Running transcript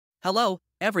Hello,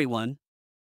 everyone.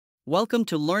 Welcome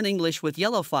to Learn English with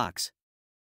Yellow Fox.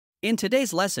 In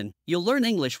today's lesson, you'll learn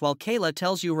English while Kayla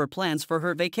tells you her plans for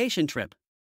her vacation trip.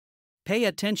 Pay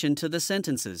attention to the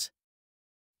sentences.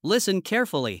 Listen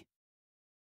carefully.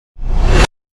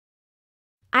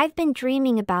 I've been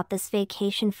dreaming about this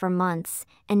vacation for months,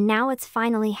 and now it's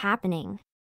finally happening.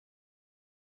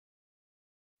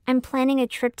 I'm planning a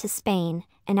trip to Spain,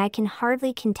 and I can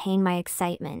hardly contain my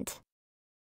excitement.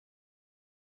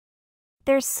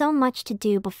 There's so much to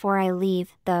do before I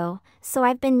leave, though, so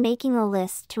I've been making a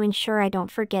list to ensure I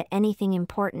don't forget anything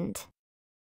important.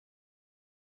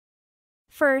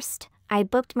 First, I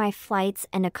booked my flights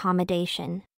and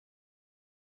accommodation.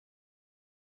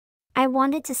 I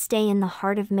wanted to stay in the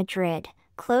heart of Madrid,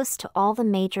 close to all the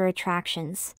major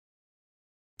attractions.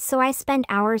 So I spent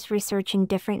hours researching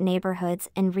different neighborhoods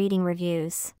and reading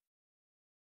reviews.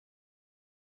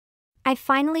 I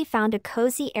finally found a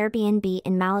cozy Airbnb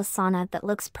in Malesana that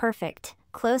looks perfect,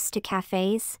 close to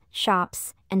cafes,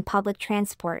 shops, and public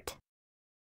transport.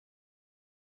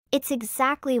 It's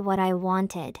exactly what I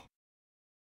wanted.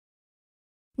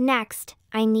 Next,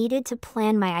 I needed to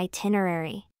plan my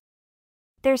itinerary.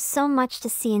 There's so much to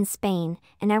see in Spain,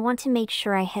 and I want to make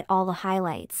sure I hit all the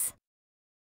highlights.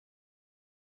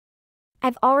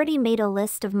 I've already made a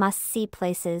list of must-see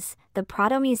places: the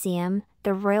Prado Museum,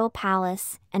 the Royal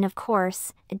Palace, and of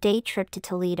course, a day trip to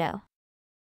Toledo.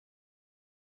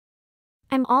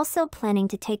 I'm also planning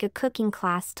to take a cooking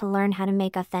class to learn how to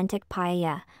make authentic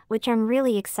paella, which I'm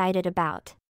really excited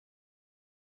about.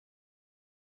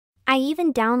 I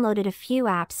even downloaded a few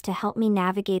apps to help me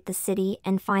navigate the city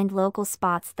and find local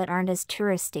spots that aren't as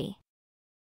touristy.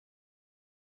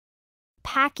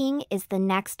 Packing is the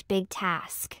next big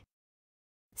task.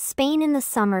 Spain in the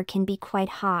summer can be quite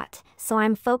hot, so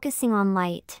I'm focusing on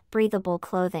light, breathable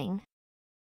clothing.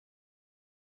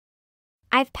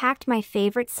 I've packed my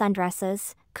favorite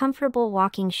sundresses, comfortable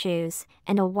walking shoes,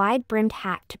 and a wide-brimmed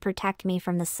hat to protect me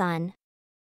from the sun.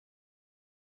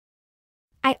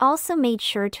 I also made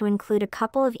sure to include a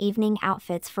couple of evening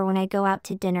outfits for when I go out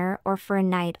to dinner or for a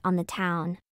night on the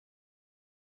town.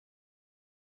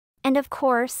 And of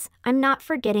course, I'm not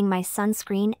forgetting my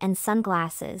sunscreen and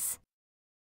sunglasses.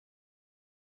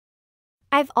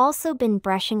 I've also been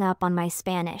brushing up on my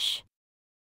Spanish.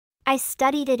 I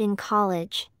studied it in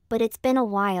college, but it's been a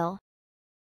while.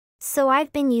 So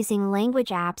I've been using language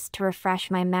apps to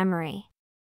refresh my memory.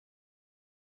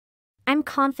 I'm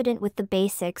confident with the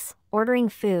basics: ordering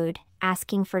food,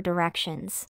 asking for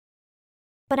directions.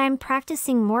 But I'm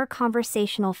practicing more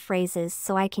conversational phrases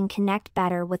so I can connect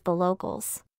better with the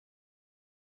locals.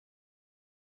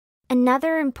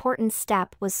 Another important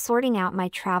step was sorting out my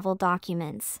travel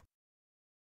documents.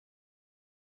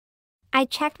 I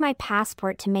checked my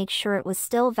passport to make sure it was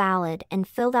still valid and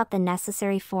filled out the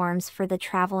necessary forms for the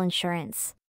travel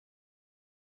insurance.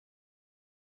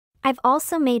 I've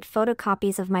also made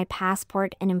photocopies of my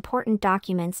passport and important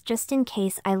documents just in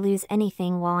case I lose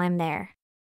anything while I'm there.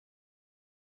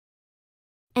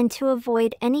 And to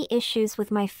avoid any issues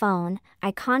with my phone,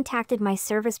 I contacted my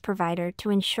service provider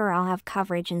to ensure I'll have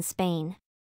coverage in Spain.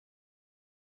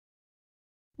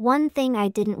 One thing I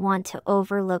didn't want to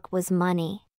overlook was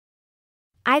money.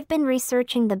 I've been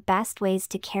researching the best ways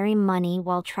to carry money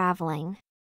while traveling.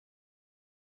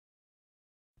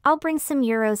 I'll bring some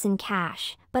euros in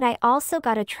cash, but I also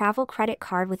got a travel credit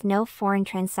card with no foreign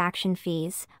transaction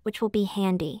fees, which will be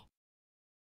handy.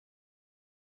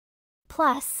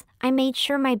 Plus, I made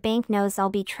sure my bank knows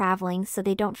I'll be traveling so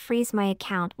they don't freeze my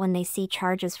account when they see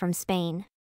charges from Spain.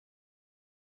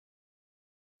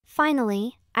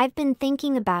 Finally, I've been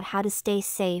thinking about how to stay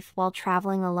safe while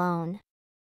traveling alone.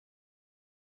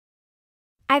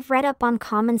 I've read up on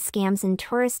common scams in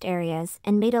tourist areas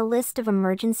and made a list of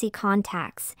emergency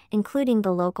contacts, including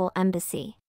the local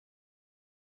embassy.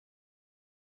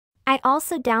 I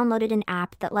also downloaded an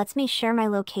app that lets me share my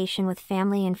location with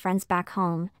family and friends back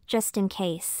home, just in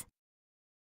case.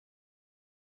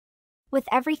 With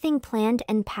everything planned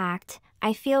and packed,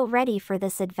 I feel ready for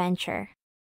this adventure.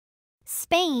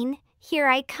 Spain, here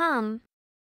I come!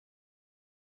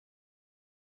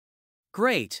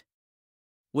 Great!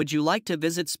 Would you like to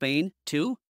visit Spain,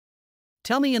 too?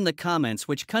 Tell me in the comments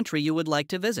which country you would like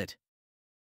to visit.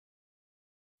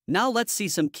 Now let's see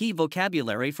some key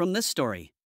vocabulary from this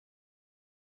story.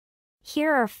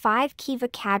 Here are 5 key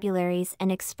vocabularies and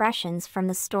expressions from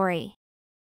the story.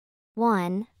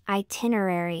 1.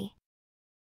 Itinerary.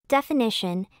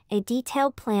 Definition: a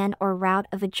detailed plan or route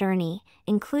of a journey,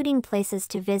 including places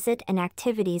to visit and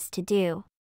activities to do.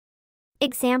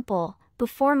 Example: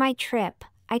 before my trip,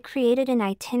 I created an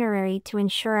itinerary to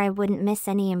ensure I wouldn't miss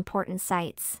any important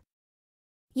sites.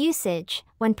 Usage.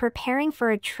 When preparing for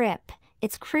a trip,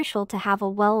 it's crucial to have a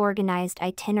well-organized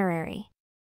itinerary.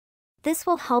 This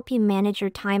will help you manage your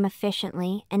time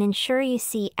efficiently and ensure you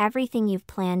see everything you've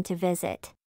planned to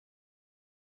visit.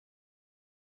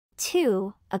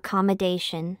 2.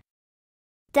 Accommodation.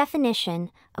 Definition: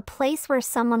 a place where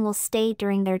someone will stay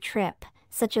during their trip,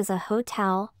 such as a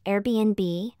hotel,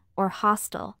 Airbnb, or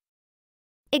hostel.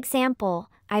 Example: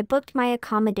 I booked my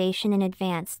accommodation in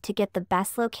advance to get the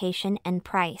best location and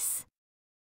price.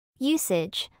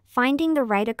 Usage: finding the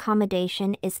right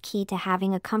accommodation is key to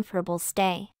having a comfortable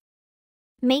stay.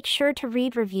 Make sure to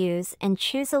read reviews and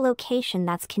choose a location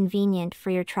that's convenient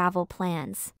for your travel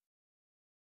plans.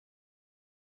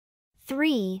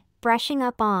 3. Brushing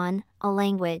up on a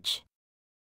language.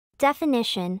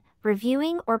 Definition: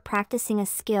 reviewing or practicing a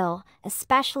skill,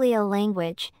 especially a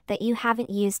language that you haven't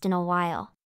used in a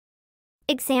while.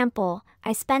 Example: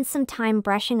 I spent some time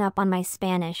brushing up on my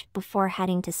Spanish before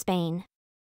heading to Spain.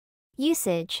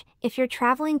 Usage: if you're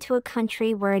traveling to a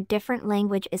country where a different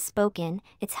language is spoken,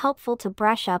 it's helpful to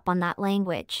brush up on that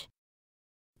language.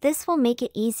 This will make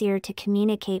it easier to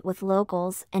communicate with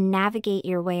locals and navigate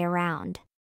your way around.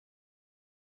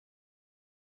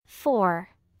 4.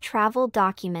 Travel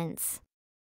documents.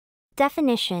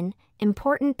 Definition: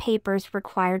 important papers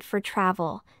required for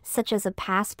travel, such as a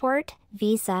passport,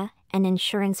 visa, and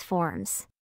insurance forms.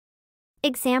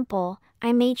 Example: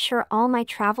 I made sure all my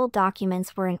travel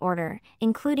documents were in order,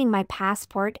 including my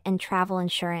passport and travel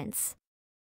insurance.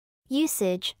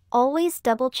 Usage: always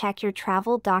double-check your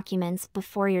travel documents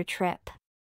before your trip.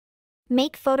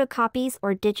 Make photocopies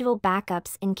or digital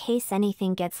backups in case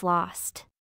anything gets lost.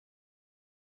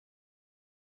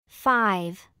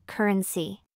 5.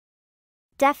 Currency.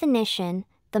 Definition: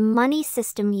 the money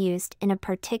system used in a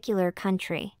particular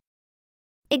country.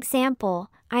 Example: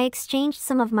 I exchanged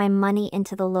some of my money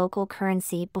into the local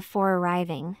currency before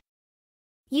arriving.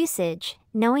 Usage: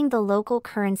 knowing the local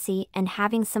currency and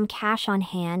having some cash on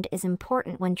hand is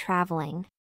important when traveling.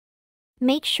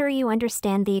 Make sure you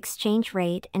understand the exchange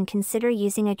rate and consider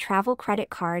using a travel credit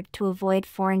card to avoid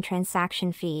foreign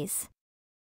transaction fees.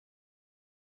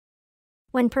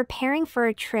 When preparing for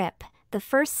a trip, the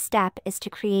first step is to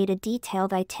create a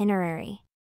detailed itinerary.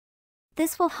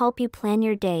 This will help you plan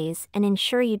your days and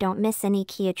ensure you don't miss any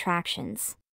key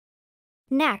attractions.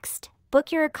 Next,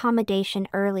 book your accommodation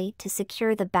early to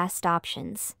secure the best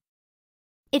options.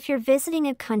 If you're visiting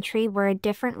a country where a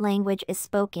different language is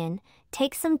spoken,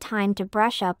 take some time to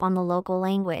brush up on the local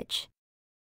language.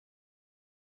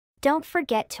 Don't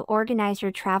forget to organize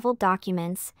your travel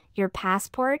documents. Your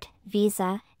passport,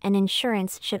 visa, and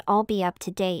insurance should all be up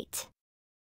to date.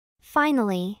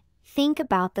 Finally, think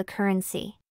about the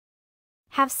currency.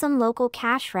 Have some local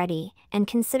cash ready, and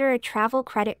consider a travel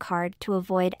credit card to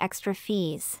avoid extra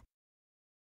fees.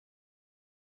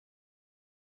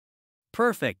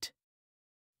 Perfect.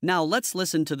 Now let's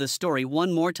listen to the story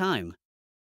one more time.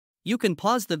 You can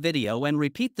pause the video and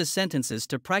repeat the sentences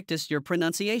to practice your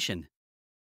pronunciation.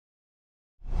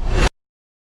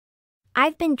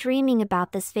 I've been dreaming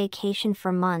about this vacation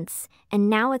for months, and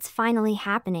now it's finally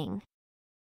happening.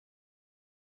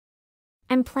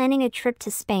 I'm planning a trip to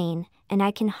Spain, and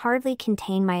I can hardly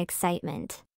contain my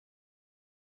excitement.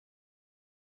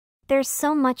 There's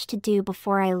so much to do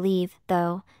before I leave,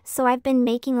 though, so I've been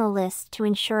making a list to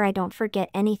ensure I don't forget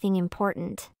anything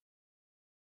important.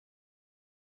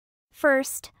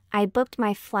 First, I booked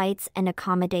my flights and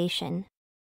accommodation.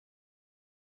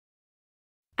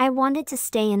 I wanted to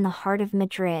stay in the heart of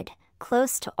Madrid,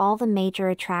 close to all the major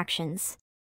attractions.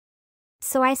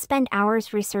 So I spent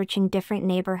hours researching different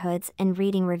neighborhoods and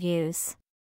reading reviews.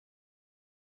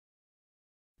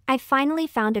 I finally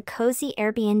found a cozy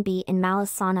Airbnb in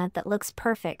Malesana that looks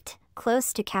perfect,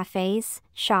 close to cafes,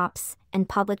 shops, and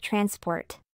public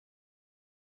transport.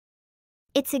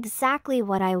 It's exactly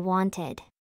what I wanted.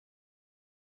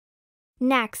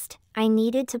 Next, I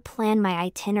needed to plan my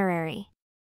itinerary.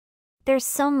 There's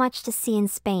so much to see in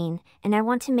Spain, and I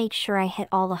want to make sure I hit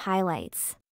all the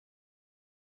highlights.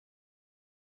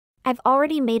 I've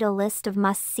already made a list of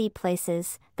must-see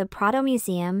places: the Prado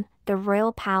Museum, the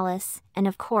Royal Palace, and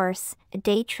of course, a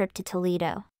day trip to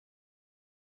Toledo.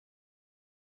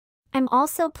 I'm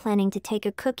also planning to take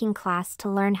a cooking class to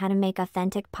learn how to make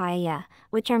authentic paella,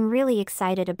 which I'm really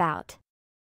excited about.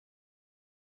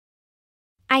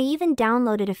 I even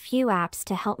downloaded a few apps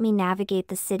to help me navigate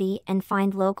the city and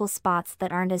find local spots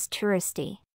that aren't as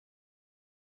touristy.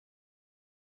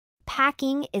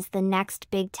 Packing is the next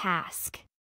big task.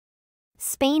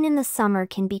 Spain in the summer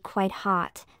can be quite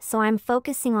hot, so I'm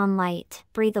focusing on light,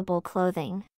 breathable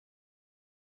clothing.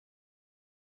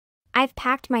 I've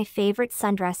packed my favorite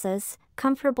sundresses,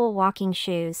 comfortable walking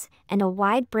shoes, and a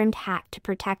wide-brimmed hat to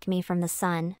protect me from the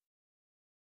sun.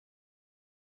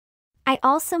 I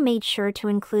also made sure to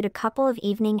include a couple of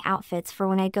evening outfits for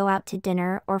when I go out to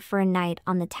dinner or for a night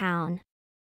on the town.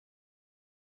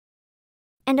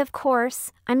 And of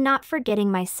course, I'm not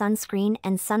forgetting my sunscreen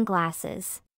and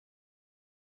sunglasses.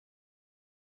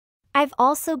 I've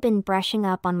also been brushing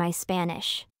up on my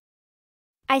Spanish.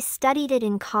 I studied it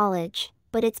in college,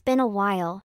 but it's been a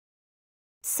while.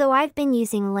 So I've been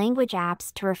using language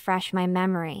apps to refresh my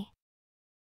memory.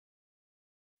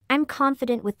 I'm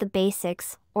confident with the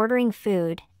basics, ordering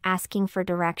food, asking for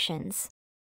directions.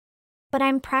 But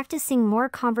I'm practicing more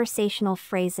conversational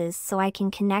phrases so I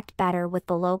can connect better with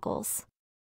the locals.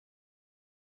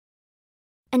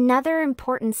 Another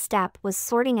important step was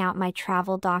sorting out my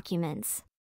travel documents.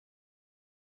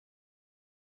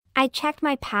 I checked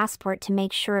my passport to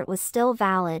make sure it was still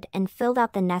valid and filled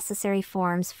out the necessary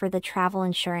forms for the travel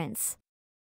insurance.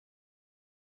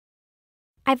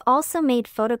 I've also made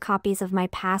photocopies of my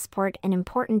passport and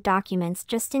important documents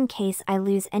just in case I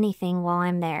lose anything while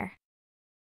I'm there.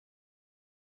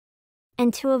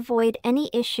 And to avoid any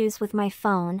issues with my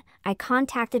phone, I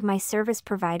contacted my service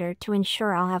provider to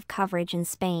ensure I'll have coverage in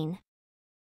Spain.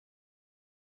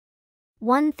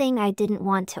 One thing I didn't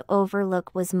want to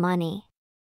overlook was money.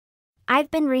 I've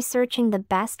been researching the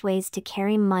best ways to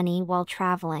carry money while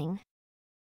traveling.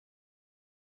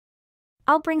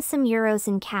 I'll bring some euros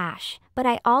in cash, but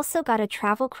I also got a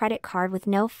travel credit card with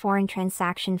no foreign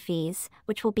transaction fees,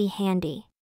 which will be handy.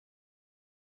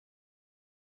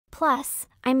 Plus,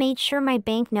 I made sure my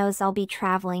bank knows I'll be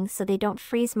traveling so they don't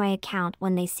freeze my account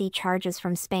when they see charges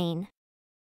from Spain.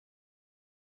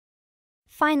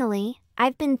 Finally,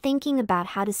 I've been thinking about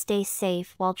how to stay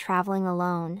safe while traveling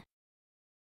alone.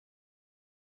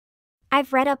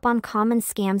 I've read up on common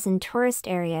scams in tourist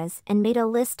areas and made a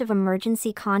list of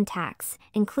emergency contacts,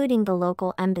 including the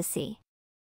local embassy.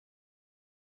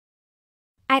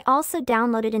 I also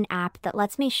downloaded an app that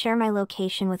lets me share my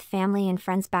location with family and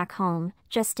friends back home,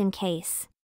 just in case.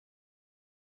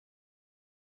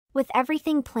 With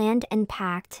everything planned and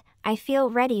packed, I feel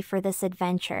ready for this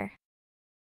adventure.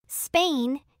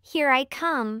 Spain, here I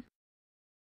come.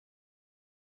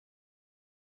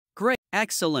 Great,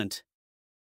 excellent.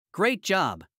 Great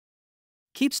job.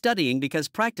 Keep studying because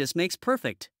practice makes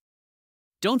perfect.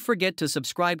 Don't forget to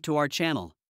subscribe to our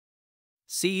channel.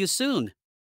 See you soon.